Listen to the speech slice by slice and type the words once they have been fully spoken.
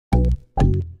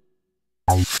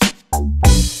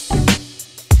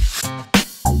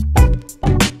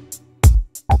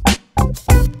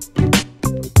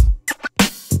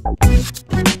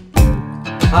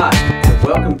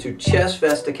to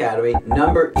ChessFest Academy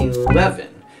number 11,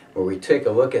 where we take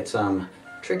a look at some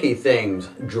tricky things,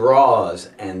 draws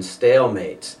and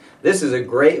stalemates. This is a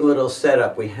great little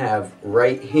setup we have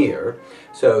right here.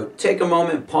 So take a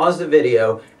moment, pause the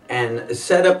video, and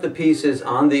set up the pieces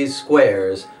on these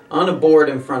squares on a board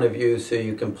in front of you so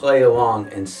you can play along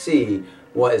and see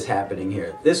what is happening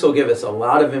here. This will give us a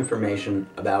lot of information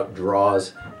about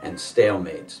draws and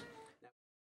stalemates.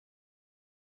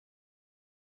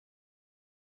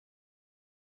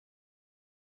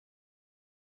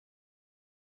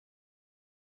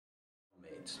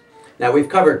 Now we've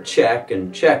covered check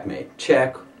and checkmate.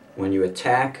 Check when you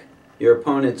attack your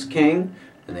opponent's king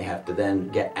and they have to then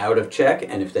get out of check,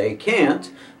 and if they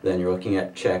can't, then you're looking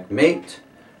at checkmate.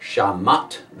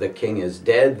 Shamat, the king is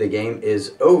dead, the game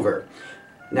is over.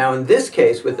 Now in this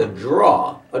case with a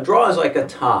draw is like a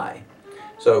tie.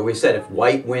 So we said if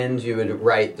white wins, you would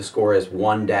write the score as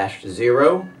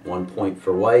 1-0, 1 point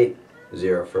for white,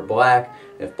 0 for black.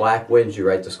 If black wins, you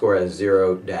write the score as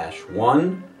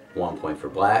 0-1, 1 point for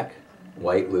black.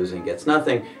 White losing gets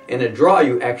nothing. In a draw,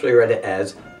 you actually write it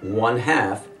as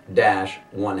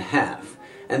 1/2-1/2.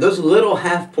 And those little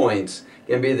half points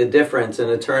can be the difference in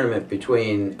a tournament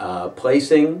between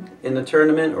placing in the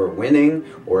tournament or winning,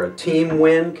 or a team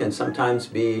win can sometimes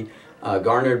be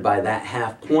garnered by that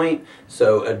half point.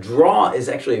 So a draw is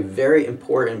actually a very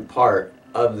important part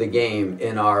of the game.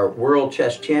 In our World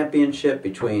Chess Championship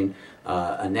between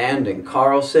Anand and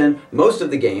Carlsen, most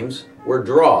of the games were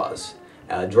draws.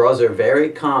 Draws are very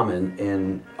common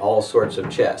in all sorts of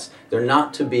chess. They're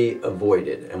not to be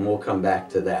avoided, and we'll come back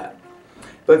to that.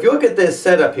 But if you look at this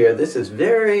setup here, this is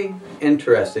very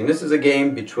interesting. This is a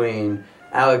game between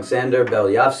Alexander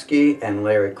Belyavsky and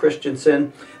Larry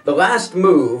Christensen. The last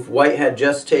move, Black had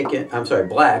just taken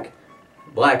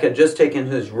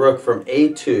his rook from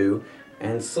A2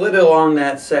 and slid along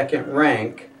that second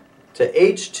rank to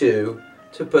H2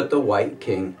 to put the white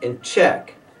king in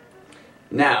check.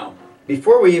 Now,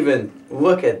 before we even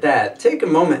look at that, take a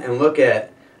moment and look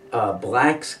at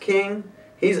Black's king.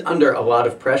 He's under a lot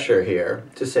of pressure here,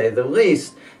 to say the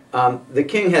least. The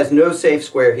king has no safe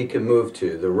square he can move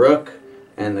to. The rook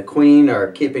and the queen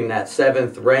are keeping that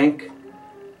 7th rank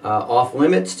off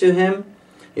limits to him.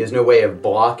 He has no way of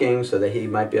blocking so that he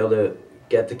might be able to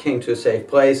get the king to a safe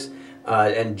place.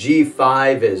 And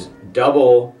G5 is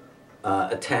double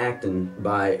attacked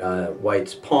by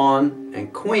White's pawn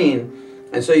and queen.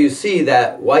 And so you see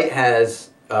that White has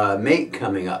mate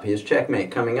coming up. He has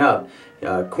checkmate coming up.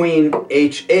 Queen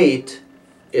H8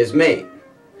 is mate.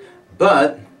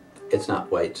 But it's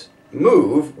not White's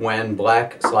move when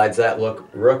Black slides that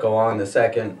rook along the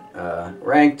second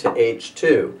rank to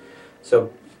H2. So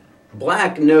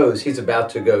Black knows he's about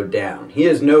to go down. He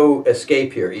has no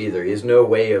escape here either. He has no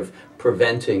way of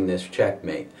preventing this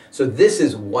checkmate. So this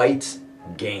is White's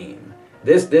game.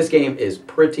 This game is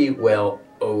pretty well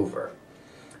over.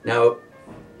 Now,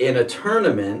 in a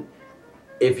tournament,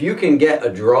 if you can get a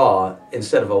draw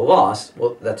instead of a loss,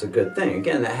 well, that's a good thing.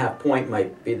 Again, that half point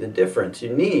might be the difference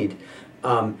you need.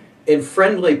 In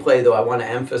friendly play, though, I want to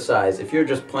emphasize, if you're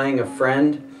just playing a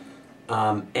friend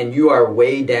and you are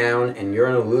way down and you're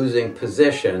in a losing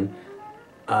position,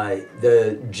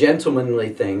 the gentlemanly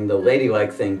thing, the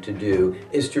ladylike thing to do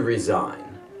is to resign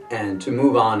and to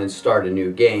move on and start a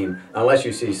new game, unless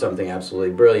you see something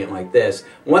absolutely brilliant like this.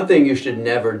 One thing you should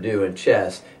never do in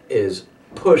chess is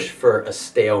push for a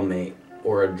stalemate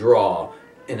or a draw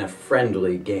in a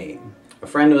friendly game. A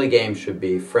friendly game should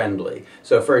be friendly.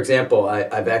 So for example,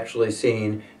 I've actually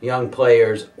seen young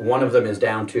players, one of them is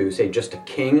down to, say, just a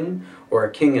king or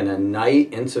a king and a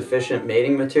knight, insufficient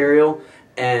mating material,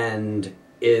 and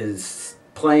is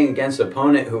playing against an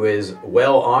opponent who is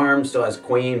well armed, still has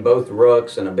queen, both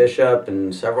rooks, and a bishop,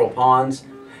 and several pawns.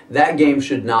 That game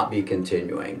should not be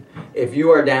continuing. If you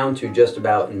are down to just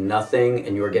about nothing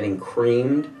and you are getting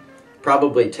creamed,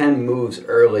 probably 10 moves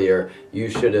earlier, you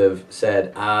should have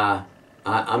said,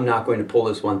 I'm not going to pull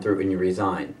this one through, and you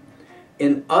resign.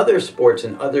 In other sports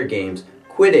and other games,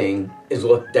 quitting is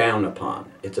looked down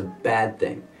upon. It's a bad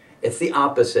thing. It's the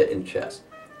opposite in chess.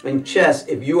 In chess,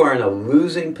 if you are in a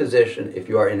losing position, if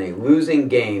you are in a losing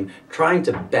game, trying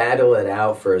to battle it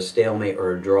out for a stalemate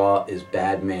or a draw is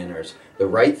bad manners. The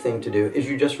right thing to do is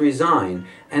you just resign,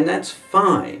 and that's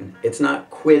fine. It's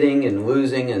not quitting and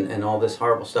losing and all this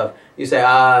horrible stuff. You say,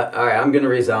 all right, I'm going to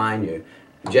resign. You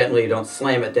gently, you don't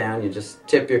slam it down. You just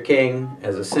tip your king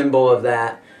as a symbol of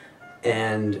that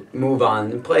and move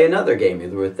on and play another game,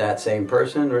 either with that same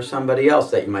person or somebody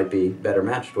else that you might be better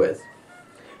matched with.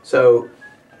 So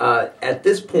at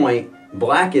this point,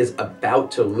 Black is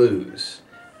about to lose.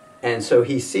 And so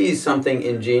he sees something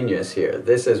ingenious here.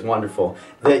 This is wonderful.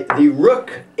 The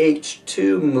rook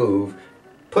h2 move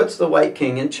puts the white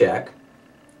king in check,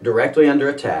 directly under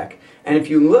attack. And if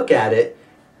you look at it,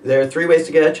 there are three ways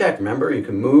to get a check. Remember, you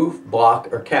can move, block,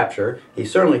 or capture. He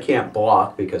certainly can't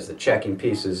block because the checking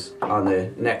piece is on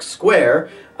the next square.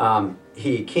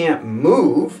 He can't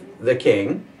move the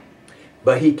king,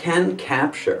 but he can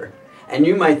capture. And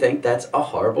you might think that's a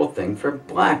horrible thing for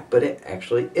black, but it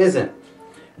actually isn't.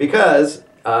 Because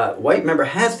white, remember,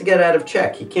 has to get out of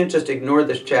check. He can't just ignore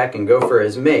this check and go for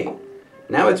his mate.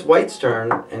 Now it's white's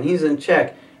turn, and he's in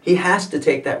check. He has to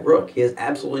take that rook. He has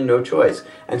absolutely no choice.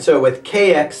 And so with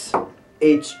kx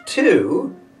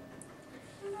h2,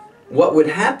 what would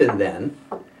happen then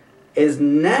is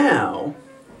now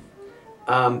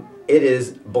it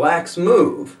is black's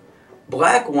move.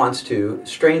 Black wants to,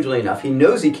 strangely enough, he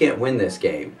knows he can't win this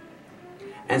game.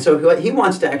 And so what he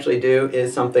wants to actually do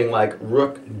is something like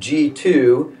rook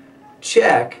g2,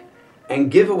 check,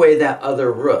 and give away that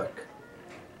other rook.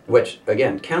 Which,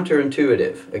 again,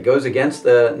 counterintuitive. It goes against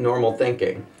the normal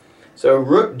thinking. So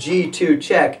rook g2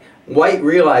 check, white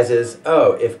realizes,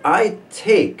 oh, if I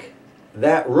take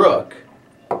that rook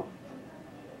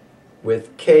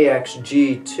with kx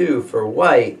g2 for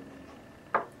white,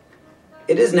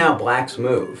 it is now black's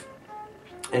move.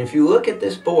 And if you look at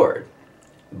this board,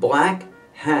 black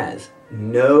has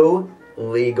no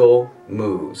legal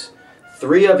moves.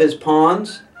 Three of his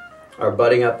pawns are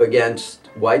butting up against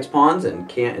white's pawns and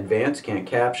can't advance, can't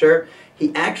capture.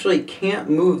 He actually can't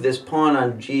move this pawn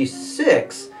on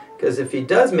g6, because if he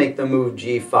does make the move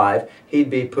g5, he'd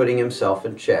be putting himself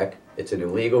in check. It's an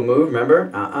illegal move, remember?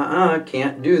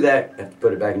 Can't do that. Have to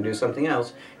put it back and do something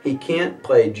else. He can't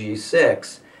play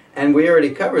g6, and we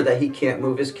already covered that he can't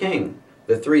move his king.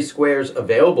 The three squares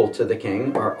available to the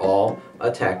king are all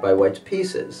attacked by white's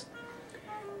pieces.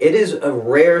 It is a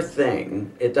rare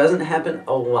thing. It doesn't happen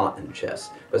a lot in chess,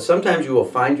 but sometimes you will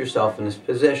find yourself in this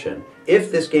position.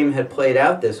 If this game had played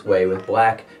out this way with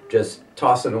black just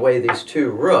tossing away these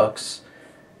two rooks,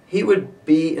 he would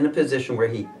be in a position where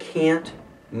he can't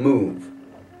move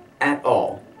at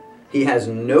all. He has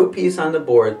no piece on the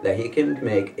board that he can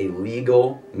make a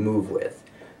legal move with.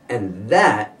 And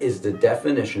that is the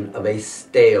definition of a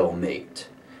stalemate.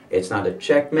 It's not a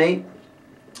checkmate.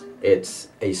 It's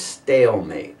a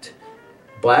stalemate.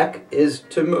 Black is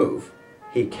to move.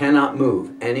 He cannot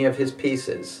move any of his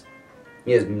pieces.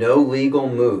 He has no legal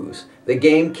moves. The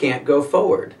game can't go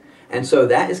forward. And so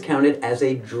that is counted as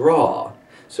a draw.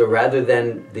 So rather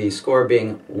than the score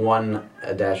being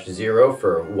 1-0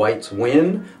 for white's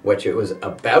win, which it was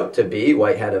about to be,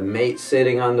 white had a mate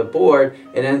sitting on the board,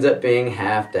 it ends up being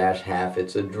half-half.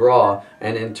 It's a draw.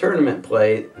 And in tournament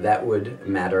play, that would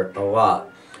matter a lot.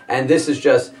 And this is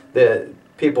just, the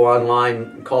people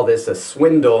online call this a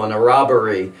swindle and a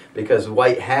robbery, because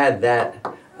white had that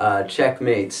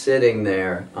checkmate sitting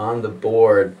there on the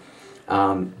board,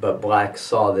 but black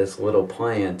saw this little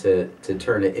plan to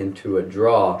turn it into a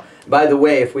draw. By the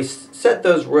way, if we set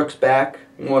those rooks back,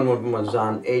 one was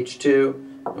on h2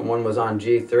 and one was on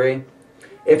g3,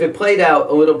 if it played out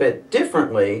a little bit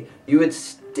differently, you would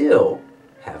still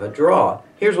have a draw.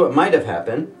 Here's what might have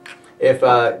happened. If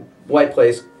white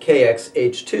plays kx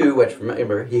h2, which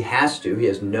remember he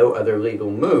has no other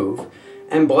legal move,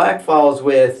 and black follows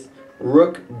with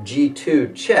rook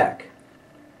g2 check.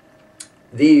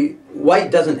 The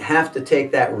white doesn't have to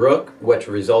take that rook, which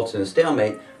results in a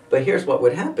stalemate, but here's what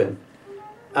would happen.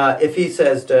 If he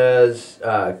says, does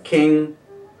king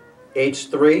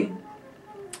h3,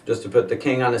 just to put the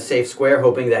king on a safe square,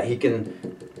 hoping that he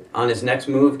can, on his next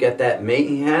move, get that mate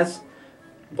he has,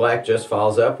 black just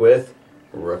follows up with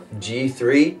rook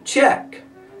g3 check.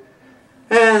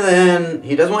 And then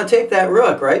he doesn't want to take that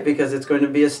rook, right? Because it's going to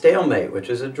be a stalemate, which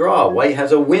is a draw. White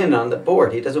has a win on the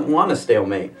board. He doesn't want a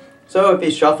stalemate. So if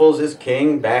he shuffles his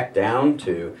king back down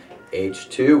to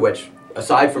h2, which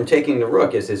aside from taking the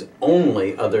rook is his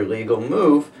only other legal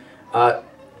move,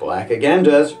 black again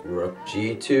does rook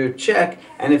g2 check.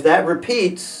 And if that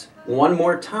repeats one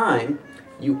more time,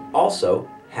 you also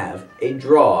have a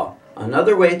draw.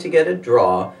 Another way to get a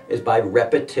draw is by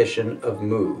repetition of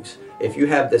moves. If you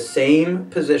have the same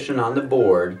position on the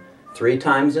board 3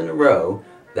 times in a row,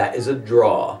 that is a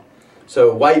draw.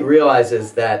 So white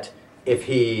realizes that if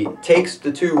he takes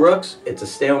the 2 rooks, it's a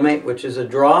stalemate, which is a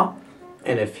draw.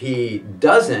 And if he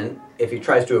doesn't, if he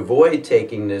tries to avoid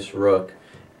taking this rook,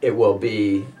 it will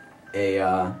be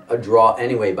a draw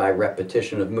anyway by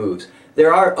repetition of moves.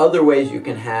 There are other ways you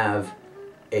can have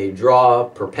a draw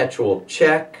perpetual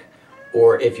check,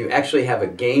 Or if you actually have a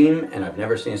game, and I've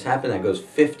never seen this happen, that goes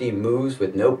 50 moves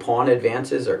with no pawn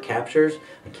advances or captures.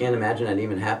 I can't imagine that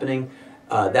even happening.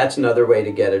 That's another way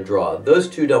to get a draw. Those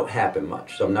two don't happen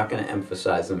much, so I'm not going to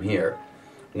emphasize them here.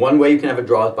 One way you can have a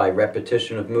draw is by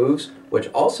repetition of moves, which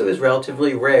also is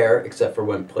relatively rare, except for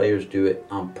when players do it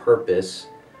on purpose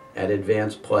at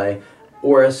advanced play,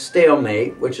 or a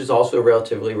stalemate, which is also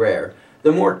relatively rare.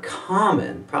 The more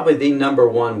common, probably the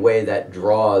 #1 way that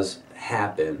draws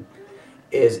happen,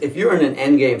 is if you're in an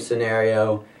endgame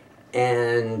scenario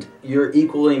and you're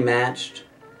equally matched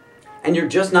and you're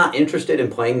just not interested in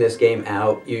playing this game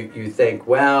out. You think,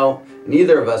 well,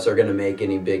 neither of us are going to make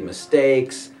any big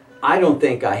mistakes. I don't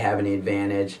think I have any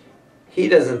advantage. He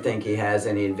doesn't think he has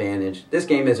any advantage. This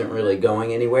game isn't really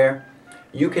going anywhere.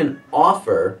 You can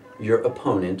offer your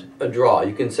opponent a draw.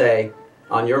 You can say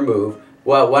on your move,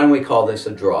 well, why don't we call this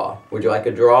a draw? Would you like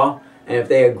a draw? And if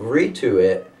they agree to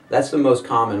it, that's the most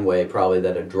common way probably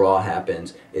that a draw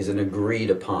happens, is an agreed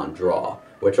upon draw,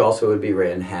 which also would be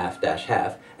written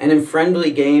half-half. And in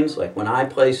friendly games, like when I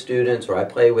play students or I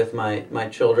play with my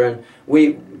children,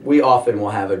 we often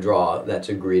will have a draw that's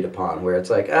agreed upon, where it's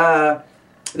like,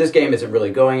 this game isn't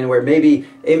really going anywhere. Maybe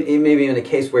in a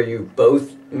case where you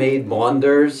both made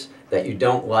blunders that you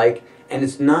don't like, and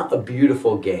it's not a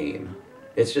beautiful game.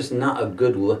 It's just not a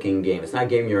good-looking game. It's not a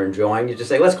game you're enjoying. You just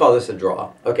say, let's call this a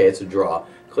draw. Okay, it's a draw.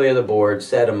 Clear the board,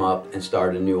 set them up, and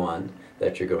start a new one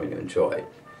that you're going to enjoy.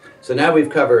 So now we've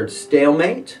covered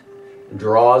stalemate,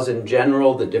 draws in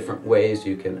general, the different ways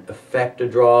you can affect a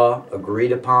draw,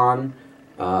 agreed upon,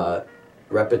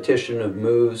 repetition of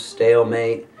moves,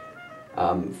 stalemate,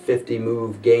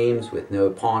 50-move games with no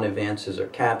pawn advances or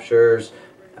captures,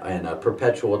 and a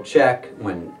perpetual check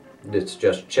when it's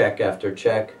just check after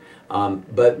check.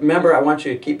 But remember, I want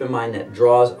you to keep in mind that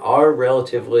draws are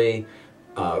relatively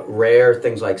rare.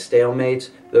 Things like stalemates.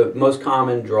 The most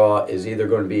common draw is either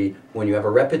going to be when you have a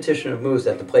repetition of moves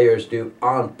that the players do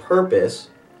on purpose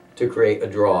to create a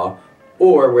draw,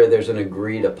 or where there's an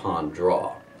agreed upon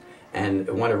draw. And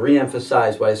I want to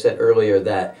re-emphasize what I said earlier,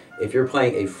 that if you're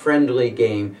playing a friendly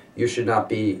game, you should not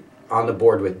be on the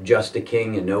board with just a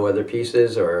king and no other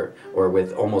pieces, or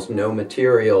with almost no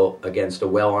material against a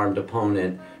well-armed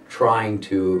opponent trying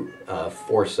to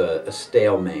force a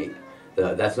stalemate.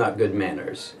 That's not good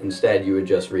manners. Instead, you would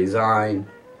just resign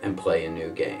and play a new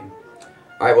game.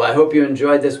 All right, well, I hope you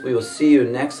enjoyed this. We will see you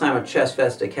next time on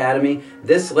ChessFest Academy.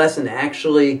 This lesson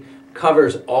actually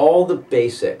covers all the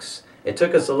basics. It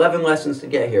took us 11 lessons to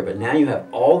get here, but now you have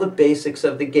all the basics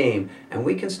of the game, and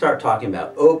we can start talking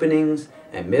about openings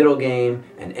and middle game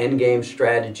and end game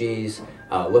strategies,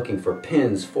 looking for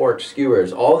pins, forks,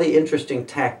 skewers, all the interesting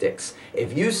tactics.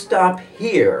 If you stop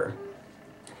here,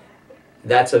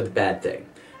 that's a bad thing.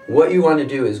 What you want to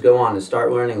do is go on and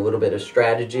start learning a little bit of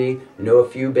strategy, know a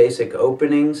few basic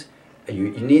openings. You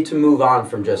need to move on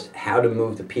from just how to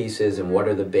move the pieces and what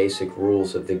are the basic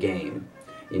rules of the game.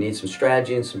 You need some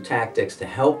strategy and some tactics to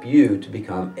help you to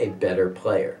become a better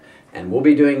player. And we'll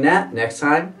be doing that next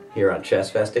time here on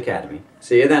ChessFest Academy.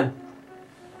 See you then.